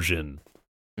finished version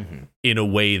in a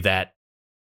way that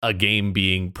a game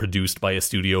being produced by a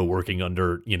studio working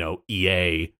under,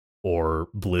 EA or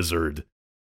Blizzard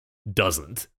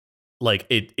doesn't. like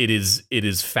it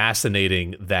is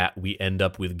fascinating that we end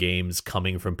up with games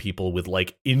coming from people with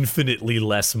like infinitely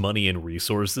less money and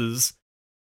resources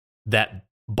that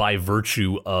by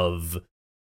virtue of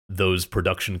those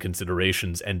production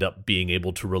considerations end up being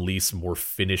able to release more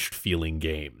finished feeling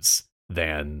games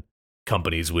than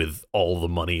companies with all the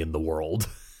money in the world.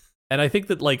 And I think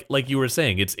that like you were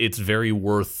saying, it's very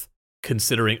worth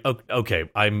considering. Okay,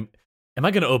 am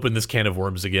I going to open this can of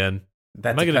worms again?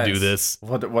 That am I going to do this?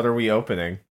 What are we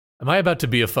opening? Am I about to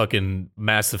be a fucking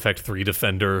Mass Effect 3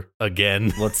 defender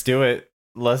again? Let's do it.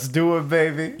 Let's do it,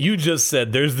 baby. You just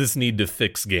said there's this need to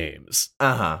fix games.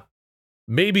 Uh-huh.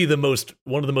 Maybe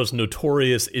one of the most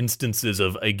notorious instances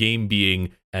of a game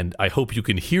being, and I hope you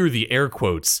can hear the air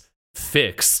quotes,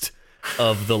 fixed,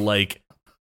 of the like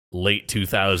late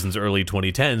 2000s, early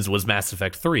 2010s was Mass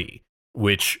Effect 3,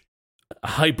 which,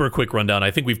 hyper quick rundown,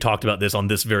 I think we've talked about this on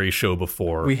this very show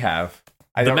before. We have.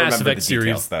 I the don't Mass remember Effect the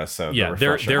details, series, though, so yeah,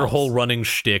 their whole running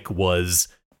shtick was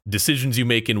decisions you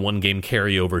make in one game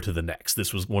carry over to the next.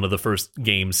 This was one of the first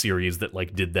game series that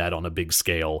like did that on a big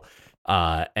scale.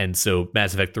 And so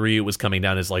Mass Effect 3, it was coming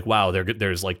down as like, wow,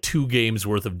 there's like 2 games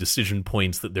worth of decision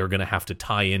points that they're going to have to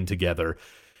tie in together.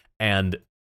 And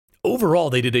overall,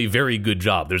 they did a very good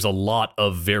job. There's a lot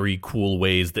of very cool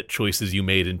ways that choices you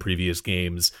made in previous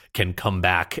games can come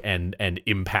back and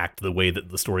impact the way that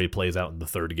the story plays out in the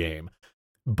third game.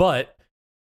 But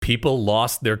people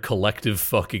lost their collective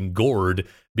fucking gourd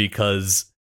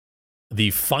because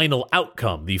the final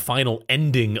outcome, the final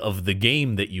ending of the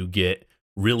game that you get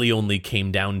really only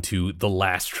came down to the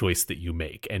last choice that you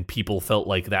make. And people felt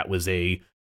like that was a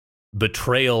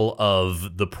betrayal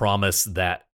of the promise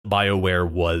that BioWare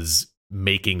was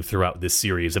making throughout this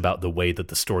series about the way that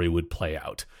the story would play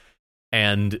out.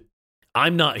 And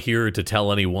I'm not here to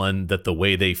tell anyone that the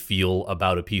way they feel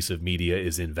about a piece of media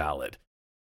is invalid.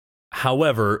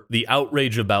 However, the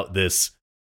outrage about this,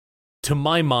 to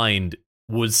my mind,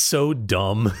 was so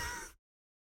dumb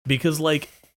because, like,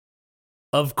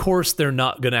 of course they're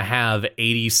not going to have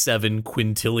 87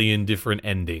 quintillion different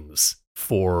endings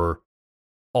for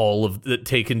all of that,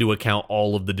 take into account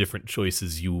all of the different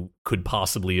choices you could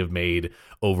possibly have made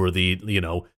over the,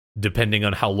 depending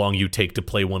on how long you take to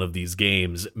play one of these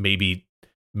games, maybe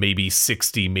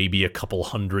 60, maybe a couple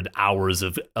hundred hours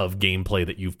of gameplay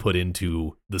that you've put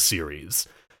into the series.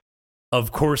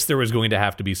 Of course, there was going to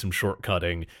have to be some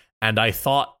shortcutting. And I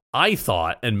thought,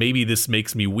 and maybe this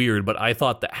makes me weird, but I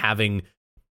thought that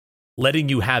letting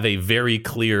you have a very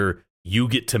clear, you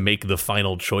get to make the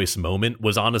final choice moment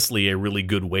was honestly a really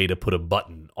good way to put a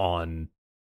button on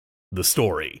the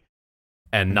story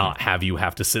and not have you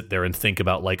have to sit there and think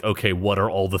about like, okay, what are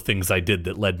all the things I did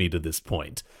that led me to this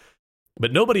point?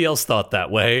 But nobody else thought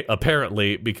that way,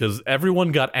 apparently, because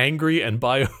everyone got angry and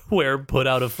BioWare put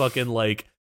out a fucking like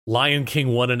Lion King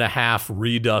 1.5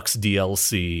 Redux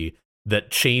DLC that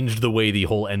changed the way the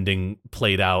whole ending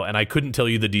played out. And I couldn't tell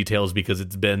you the details because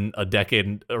it's been a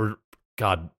decade or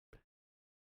God.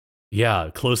 Yeah,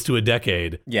 close to a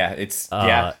decade. Yeah, it's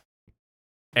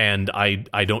and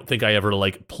I don't think I ever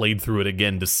like played through it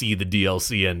again to see the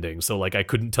DLC ending. So like I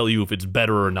couldn't tell you if it's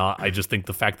better or not. I just think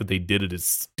the fact that they did it is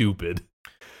stupid.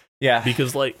 Yeah.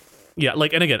 Because and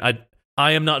again,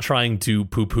 I am not trying to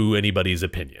poo-poo anybody's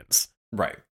opinions.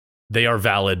 Right. They are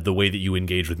valid. The way that you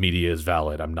engage with media is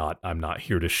valid. I'm not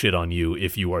here to shit on you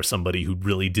if you are somebody who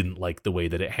really didn't like the way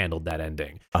that it handled that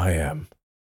ending. I am.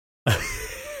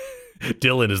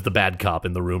 Dylan is the bad cop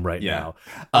in the room right now.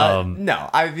 No,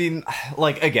 I mean,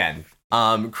 like, again,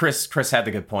 Chris had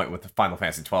the good point with the Final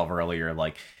Fantasy 12 earlier.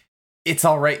 Like, it's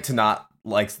all right to not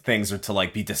like things or to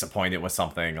like be disappointed with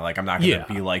something. Like, I'm not gonna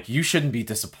be like, you shouldn't be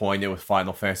disappointed with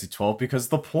Final Fantasy 12 because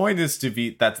the point is to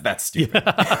be that's stupid.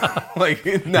 Like,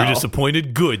 no, you're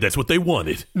disappointed. Good, that's what they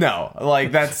wanted. No,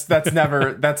 like that's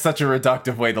never that's such a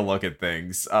reductive way to look at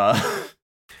things.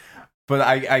 But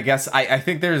I guess I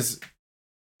think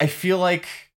I feel like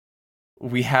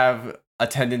we have a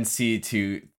tendency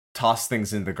to toss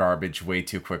things in the garbage way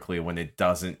too quickly when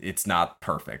it's not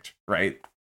perfect, right?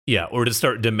 Yeah, or to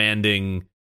start demanding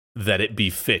that it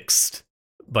be fixed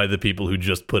by the people who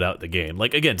just put out the game.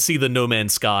 Like, again, see the No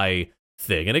Man's Sky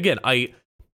thing. And again, I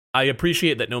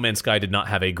appreciate that No Man's Sky did not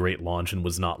have a great launch and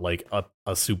was not like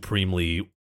a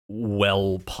supremely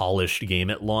well-polished game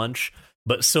at launch.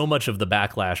 But so much of the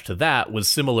backlash to that was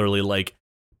similarly like,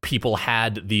 people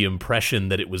had the impression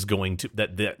that it was going to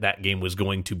that game was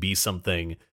going to be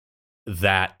something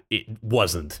that it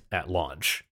wasn't at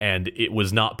launch, and it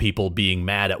was not people being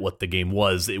mad at what the game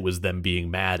was, it was them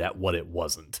being mad at what it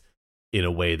wasn't, in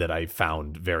a way that I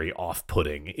found very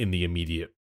off-putting in the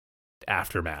immediate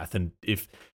aftermath. And if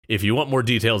if you want more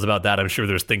details about that, I'm sure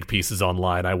there's think pieces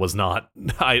online.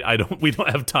 We don't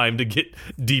have time to get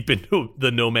deep into the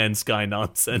No Man's Sky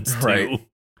nonsense too. Right.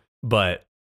 But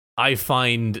I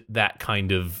find that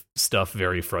kind of stuff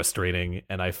very frustrating,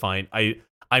 and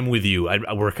I'm with you.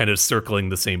 We're kind of circling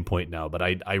the same point now, but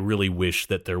I really wish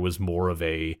that there was more of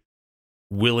a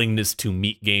willingness to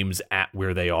meet games at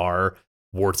where they are,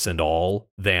 warts and all,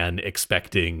 than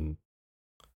expecting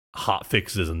hot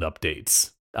fixes and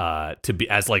updates to be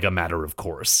as like a matter of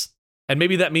course. And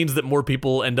maybe that means that more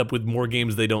people end up with more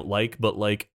games they don't like, but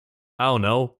like, I don't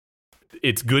know.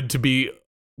 It's good to be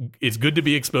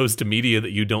exposed to media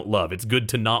that you don't love. It's good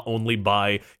to not only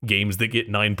buy games that get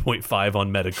 9.5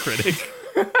 on Metacritic.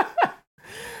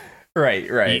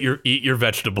 Right. Eat your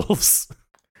vegetables.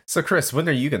 So, Chris, when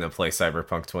are you going to play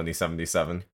Cyberpunk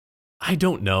 2077? I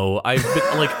don't know.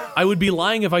 I would be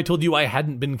lying if I told you I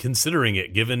hadn't been considering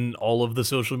it, given all of the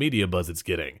social media buzz it's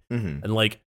getting. Mm-hmm. And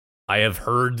like, I have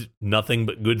heard nothing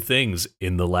but good things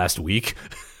in the last week.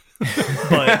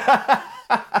 But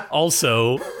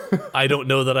also, I don't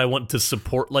know that I want to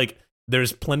support, like,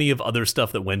 there's plenty of other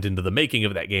stuff that went into the making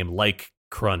of that game, like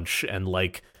crunch and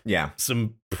like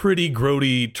some pretty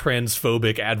grody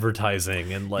transphobic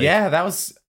advertising, and like that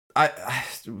was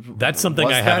that's something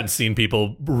I haven't seen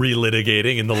people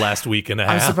relitigating in the last week and a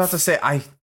half. I was about to say, I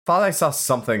thought I saw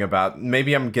something about,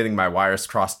 maybe I'm getting my wires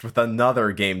crossed with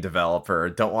another game developer.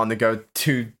 Don't want to go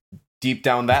too deep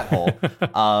down that hole.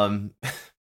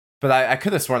 But I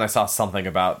could have sworn I saw something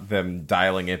about them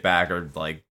dialing it back or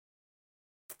like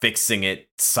fixing it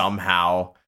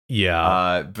somehow.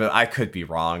 Yeah. But I could be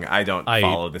wrong. I don't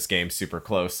follow this game super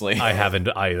closely. I haven't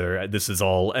either. This is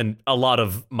all, and a lot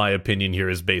of my opinion here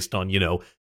is based on,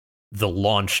 the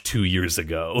launch 2 years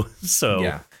ago. So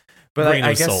yeah. But grain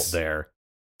I of guess, salt there.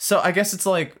 So I guess it's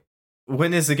like,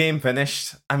 when is the game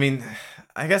finished? I mean,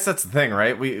 I guess that's the thing,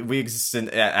 right? We exist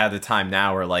at a time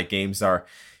now where like games are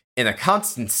in a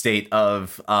constant state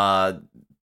of updates,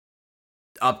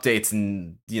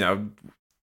 and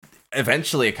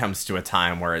eventually it comes to a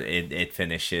time where it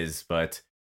finishes. But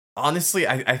honestly,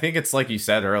 I think it's like you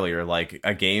said earlier, like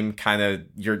a game kind of,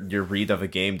 your read of a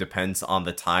game depends on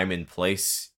the time and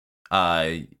place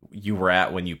you were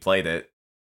at when you played it.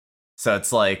 So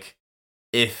it's like,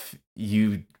 if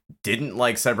you didn't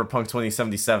like Cyberpunk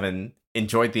 2077,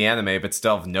 enjoyed the anime, but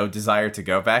still have no desire to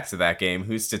go back to that game,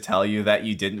 who's to tell you that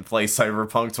you didn't play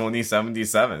Cyberpunk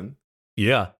 2077?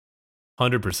 Yeah,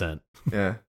 100%.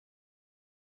 Yeah.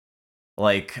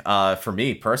 Like, for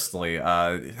me personally,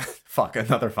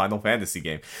 another Final Fantasy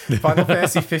game. Final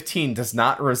Fantasy 15 does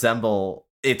not resemble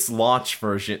its launch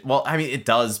version. Well, I mean, it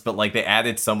does, but like, they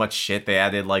added so much shit. They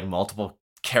added like multiple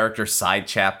character side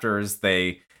chapters.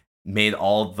 They made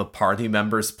all the party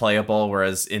members playable,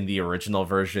 whereas in the original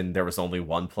version there was only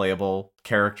one playable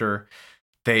character.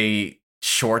 They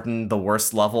shortened the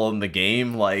worst level in the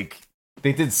game. Like,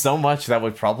 they did so much that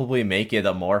would probably make it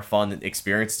a more fun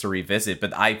experience to revisit.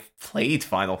 But I played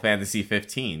Final Fantasy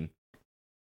 15.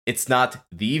 It's not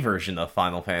the version of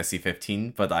Final Fantasy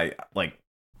 15, but I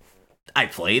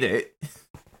played it.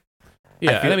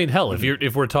 Yeah, and I mean, hell,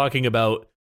 if we're talking about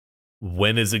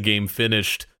when is a game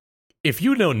finished, if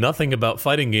you know nothing about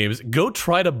fighting games, go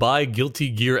try to buy Guilty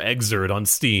Gear Xrd on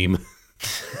Steam.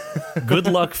 Good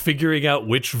luck figuring out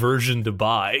which version to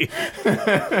buy.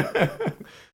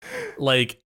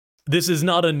 Like, this is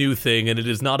not a new thing, and it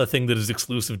is not a thing that is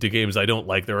exclusive to games I don't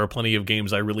like. There are plenty of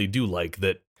games I really do like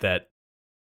that.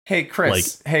 Hey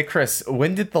Chris,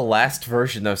 when did the last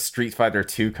version of Street Fighter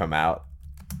 2 come out?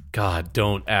 God,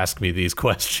 don't ask me these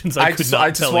questions. I just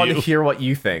want to hear what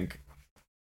you think.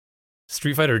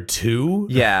 Street Fighter 2?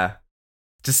 Yeah.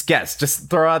 Just guess. Just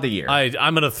throw out the year.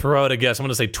 I'm going to throw out a guess. I'm going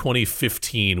to say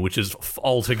 2015, which is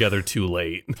altogether too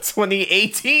late.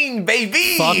 2018,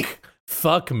 baby!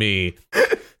 Fuck me.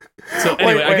 So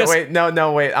anyway, wait.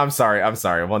 No, wait. I'm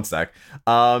sorry. 1 sec.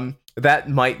 That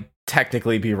might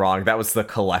technically be wrong. That was the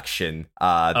collection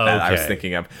that I was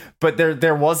thinking of. But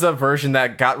there was a version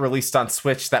that got released on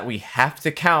Switch that we have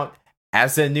to count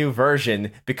as a new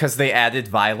version because they added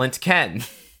Violent Ken.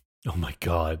 Oh my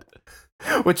god.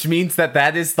 Which means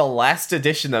that is the last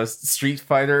edition of Street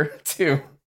Fighter 2.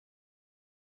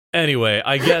 Anyway,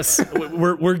 I guess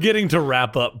we're getting to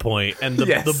wrap up point, and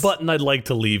the button I'd like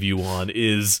to leave you on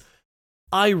is,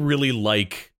 I really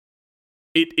like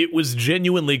it. It was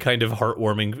genuinely kind of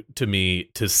heartwarming to me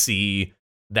to see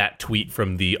that tweet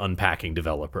from the Unpacking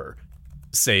developer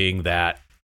saying that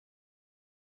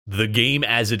the game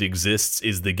as it exists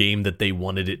is the game that they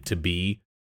wanted it to be,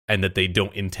 and that they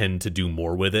don't intend to do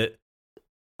more with it.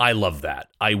 I love that.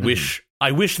 I wish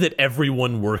that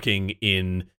everyone working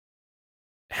in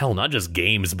hell, not just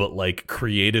games, but like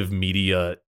creative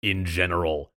media in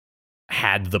general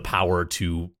had the power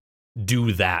to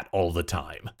do that all the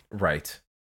time. Right.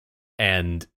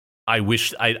 And I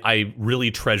wish I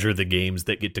really treasure the games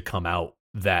that get to come out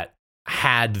that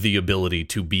had the ability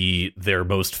to be their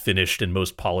most finished and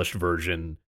most polished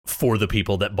version for the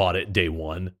people that bought it day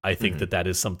one. I think that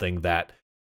is something that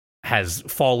has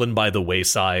fallen by the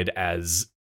wayside as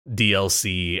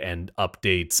DLC and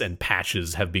updates and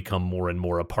patches have become more and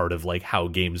more a part of like how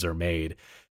games are made.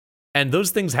 And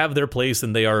those things have their place,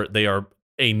 and they are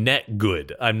a net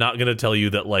good. I'm not going to tell you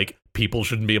that like people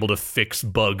shouldn't be able to fix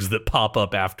bugs that pop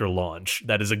up after launch.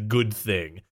 That is a good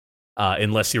thing,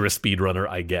 unless you're a speedrunner,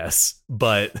 I guess.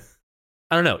 But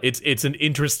I don't know. It's an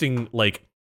interesting like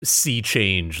sea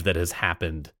change that has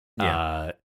happened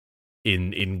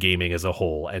in gaming as a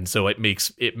whole, and so it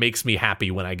makes me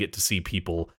happy when I get to see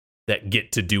people that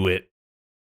get to do it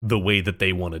the way that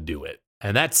they want to do it,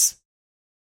 and that's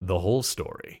the whole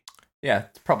story. Yeah,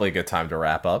 it's probably a good time to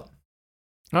wrap up.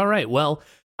 All right, well,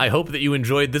 I hope that you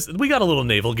enjoyed this. We got a little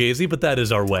navel-gazy, but that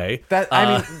is our way.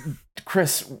 I mean,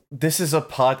 Chris, this is a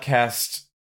podcast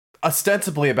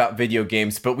ostensibly about video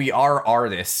games, but we are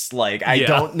artists. Like, I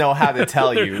don't know how to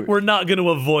tell you. We're not going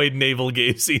to avoid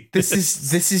navel-gazing. This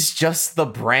is just the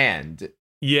brand.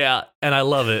 Yeah, and I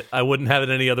love it. I wouldn't have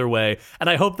it any other way. And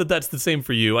I hope that that's the same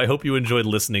for you. I hope you enjoyed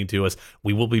listening to us.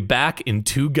 We will be back in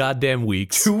 2 goddamn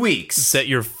weeks. 2 weeks. Set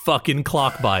your fucking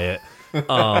clock by it.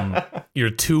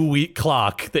 Your 2-week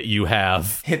clock that you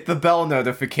have. Hit the bell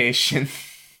notification.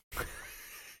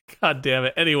 God damn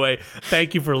it. Anyway,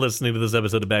 thank you for listening to this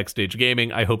episode of Backstage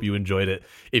Gaming. I hope you enjoyed it.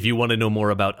 If you want to know more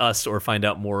about us or find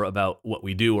out more about what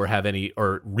we do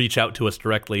or reach out to us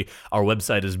directly, our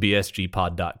website is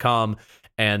bsgpod.com.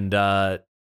 And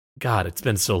God, it's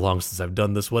been so long since I've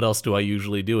done this. What else do I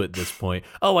usually do at this point?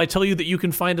 Oh, I tell you that you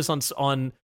can find us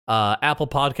on Apple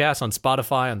Podcasts, on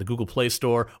Spotify, on the Google Play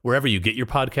Store, wherever you get your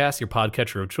podcasts, your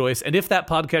podcatcher of choice. And if that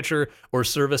podcatcher or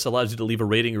service allows you to leave a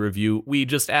rating or review, we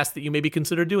just ask that you maybe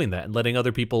consider doing that and letting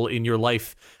other people in your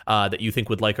life that you think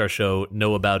would like our show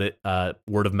know about it.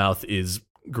 Word of mouth is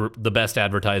the best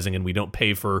advertising, and we don't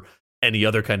pay for any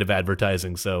other kind of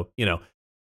advertising. So,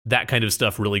 that kind of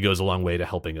stuff really goes a long way to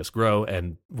helping us grow,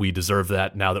 and we deserve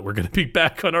that now that we're going to be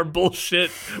back on our bullshit.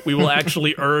 We will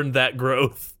actually earn that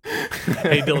growth.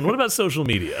 Hey, Dylan, what about social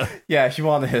media? Yeah, if you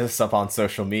want to hit us up on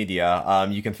social media,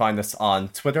 you can find us on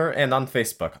Twitter and on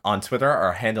Facebook. On Twitter,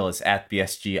 our handle is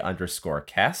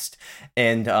 @BSG_cast.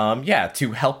 And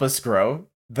to help us grow,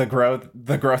 the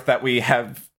growth that we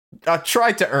have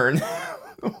tried to earn.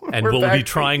 And we'll be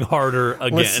trying harder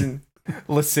again.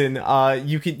 Listen,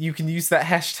 you can use that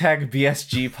hashtag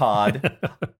BSGpod,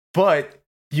 but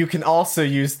you can also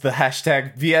use the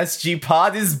hashtag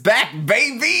BSGpod is back,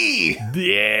 baby!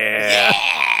 Yeah!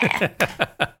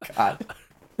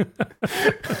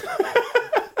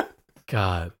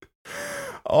 God.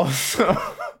 Also...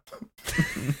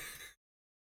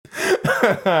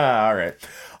 All right.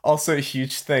 Also, a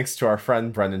huge thanks to our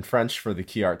friend Brendan French for the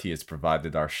key art he has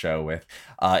provided our show with.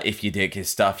 If you dig his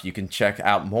stuff, you can check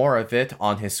out more of it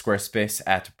on his Squarespace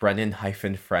at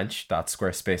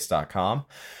brennan-french.squarespace.com.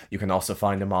 You can also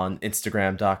find him on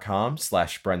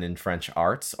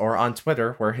Instagram.com/BrennanFrenchArts or on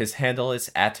Twitter, where his handle is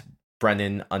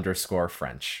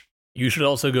 @Brennan_French. You should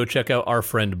also go check out our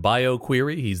friend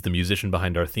BioQuery. He's the musician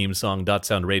behind our theme song,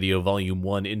 .Sound Radio Volume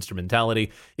 1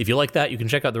 Instrumentality. If you like that, you can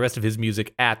check out the rest of his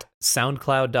music at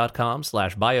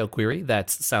soundcloud.com/BioQuery.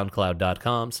 That's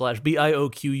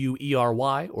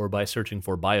soundcloud.com/BIOQUERY, or by searching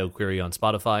for BioQuery on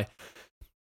Spotify.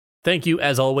 Thank you,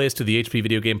 as always, to the HP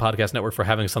Video Game Podcast Network for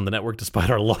having us on the network despite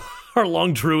our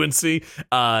long truancy.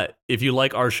 If you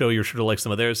like our show, you're sure to like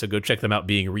some of theirs, so go check them out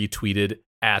being retweeted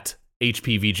at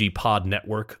HPVG Pod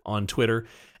Network on Twitter.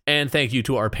 And thank you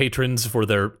to our patrons for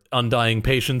their undying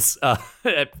patience.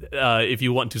 If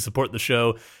you want to support the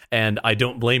show, and I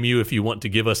don't blame you if you want to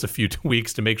give us a few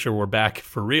weeks to make sure we're back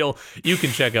for real, you can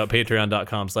check out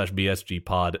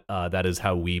patreon.com/BSGpod. That is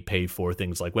how we pay for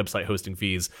things like website hosting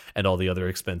fees and all the other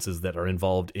expenses that are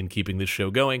involved in keeping this show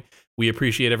going. We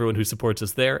appreciate everyone who supports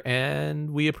us there,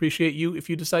 and we appreciate you if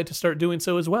you decide to start doing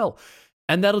so as well.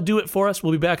 And that'll do it for us.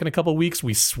 We'll be back in a couple weeks.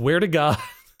 We swear to God.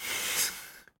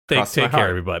 Take care,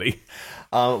 everybody.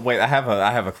 Wait, I have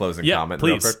a closing comment.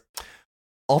 Please. Real quick.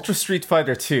 Ultra Street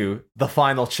Fighter 2: The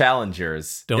Final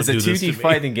Challengers is a 2D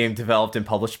fighting game developed and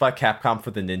published by Capcom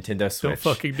for the Nintendo Switch.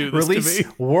 Don't fucking do this Released to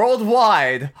me.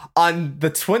 worldwide on the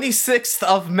 26th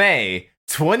of May,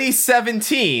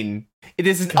 2017. It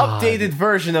is an updated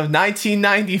version of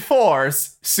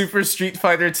 1994's Super Street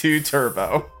Fighter 2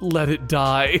 Turbo. Let it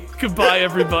die. Goodbye,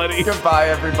 everybody. Goodbye,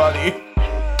 everybody.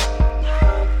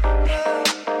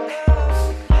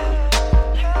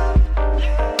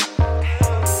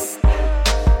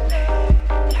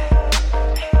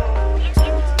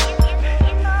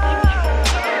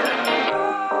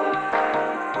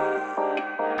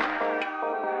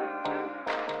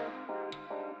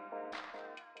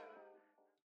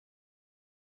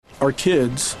 Our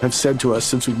kids have said to us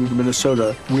since we moved to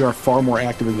Minnesota, we are far more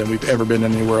active than we've ever been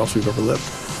anywhere else we've ever lived.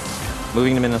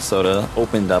 Moving to Minnesota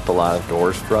opened up a lot of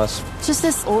doors for us. Just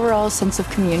this overall sense of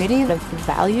community, the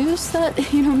values that,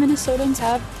 Minnesotans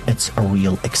have. It's a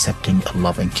real accepting,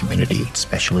 loving community,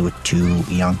 especially with 2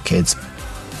 young kids.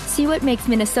 See what makes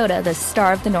Minnesota the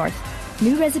star of the North.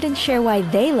 New residents share why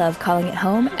they love calling it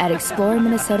home at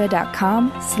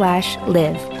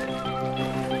exploreminnesota.com/live.